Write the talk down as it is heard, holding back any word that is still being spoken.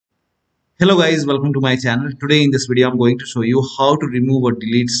Hello guys, welcome to my channel. Today in this video I'm going to show you how to remove or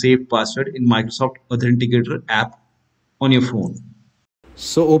delete saved password in Microsoft Authenticator app on your phone.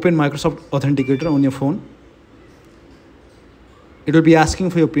 So open Microsoft Authenticator on your phone. It will be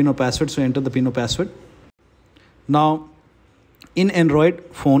asking for your PIN or password, so enter the PIN or password. Now in Android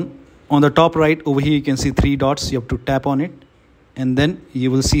phone, on the top right over here you can see three dots. You have to tap on it and then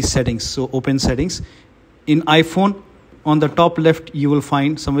you will see settings. So open settings. In iPhone, on the top left you will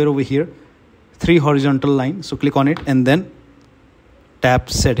find somewhere over here three horizontal lines, so click on it and then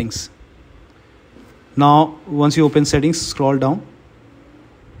tap settings. Now once you open settings, scroll down.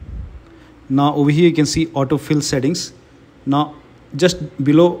 Now over here you can see autofill settings. Now just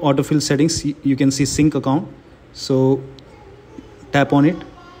below autofill settings you can see sync account, so tap on it,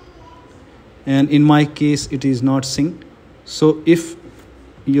 and in my case it is not synced. So if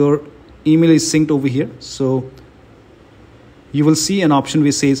your email is synced over here, so you will see an option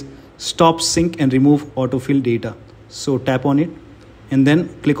which says stop sync and remove autofill data. So tap on it and then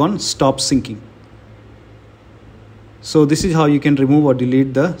click on stop syncing. So this is how you can remove or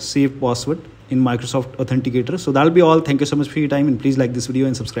delete the saved password in Microsoft Authenticator. So that'll be all. Thank you so much for your time, and please like this video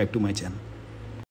and subscribe to my channel.